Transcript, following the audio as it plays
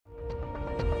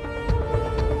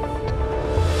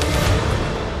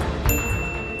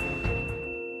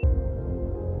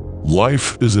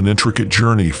Life is an intricate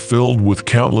journey filled with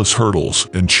countless hurdles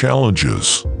and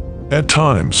challenges. At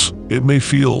times, it may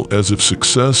feel as if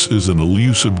success is an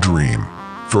elusive dream,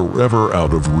 forever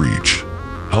out of reach.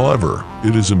 However,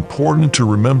 it is important to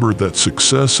remember that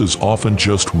success is often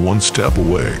just one step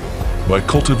away. By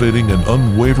cultivating an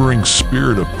unwavering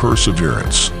spirit of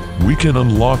perseverance, we can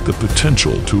unlock the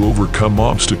potential to overcome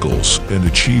obstacles and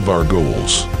achieve our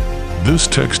goals. This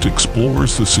text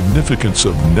explores the significance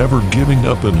of never giving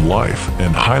up in life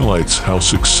and highlights how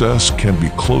success can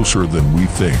be closer than we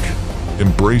think.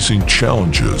 Embracing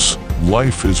challenges.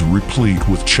 Life is replete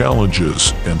with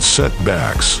challenges and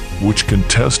setbacks, which can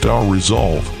test our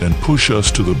resolve and push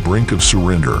us to the brink of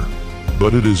surrender.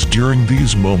 But it is during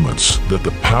these moments that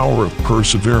the power of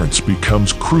perseverance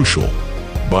becomes crucial.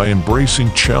 By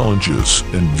embracing challenges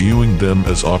and viewing them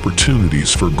as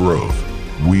opportunities for growth,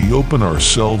 we open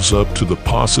ourselves up to the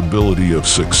possibility of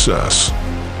success.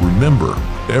 Remember,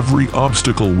 every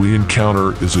obstacle we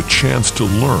encounter is a chance to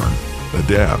learn,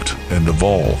 adapt, and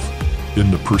evolve. In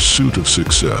the pursuit of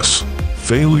success,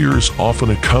 failures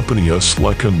often accompany us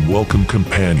like unwelcome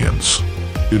companions.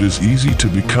 It is easy to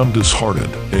become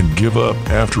disheartened and give up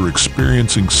after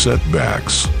experiencing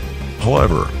setbacks.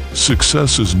 However,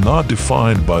 success is not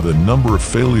defined by the number of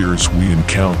failures we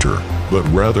encounter, but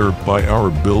rather by our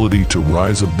ability to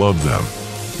rise above them.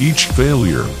 Each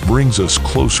failure brings us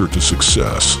closer to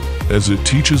success, as it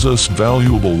teaches us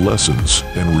valuable lessons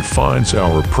and refines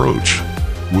our approach.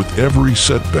 With every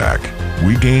setback,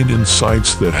 we gain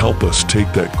insights that help us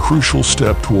take that crucial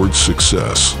step towards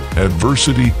success.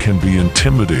 Adversity can be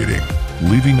intimidating,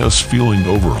 leaving us feeling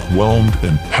overwhelmed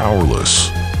and powerless.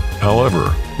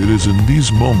 However, it is in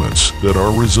these moments that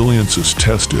our resilience is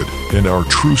tested and our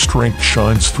true strength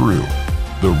shines through.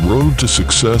 The road to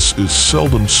success is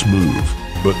seldom smooth,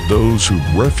 but those who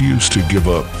refuse to give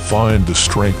up find the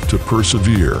strength to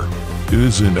persevere. It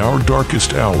is in our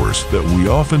darkest hours that we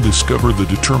often discover the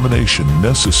determination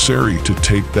necessary to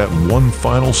take that one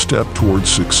final step towards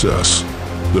success.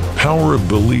 The power of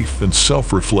belief and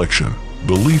self-reflection.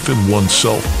 Belief in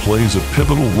oneself plays a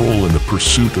pivotal role in the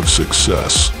pursuit of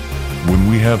success.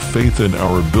 When we have faith in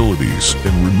our abilities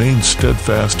and remain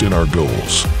steadfast in our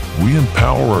goals, we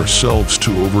empower ourselves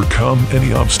to overcome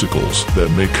any obstacles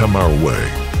that may come our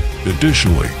way.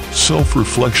 Additionally,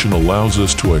 self-reflection allows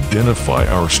us to identify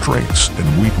our strengths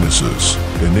and weaknesses,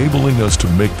 enabling us to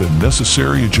make the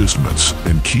necessary adjustments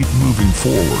and keep moving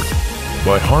forward.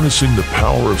 By harnessing the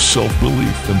power of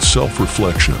self-belief and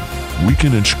self-reflection, we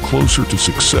can inch closer to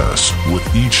success with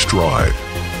each stride.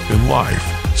 In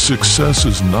life, success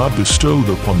is not bestowed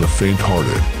upon the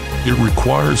faint-hearted. It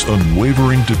requires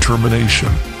unwavering determination,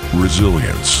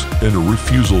 resilience, and a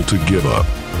refusal to give up.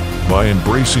 By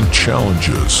embracing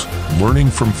challenges,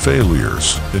 learning from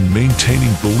failures, and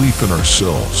maintaining belief in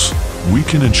ourselves, we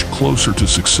can inch closer to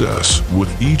success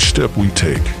with each step we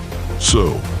take.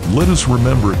 So, let us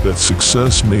remember that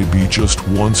success may be just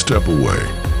one step away.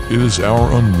 It is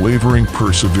our unwavering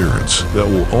perseverance that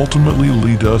will ultimately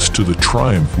lead us to the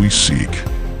triumph we seek.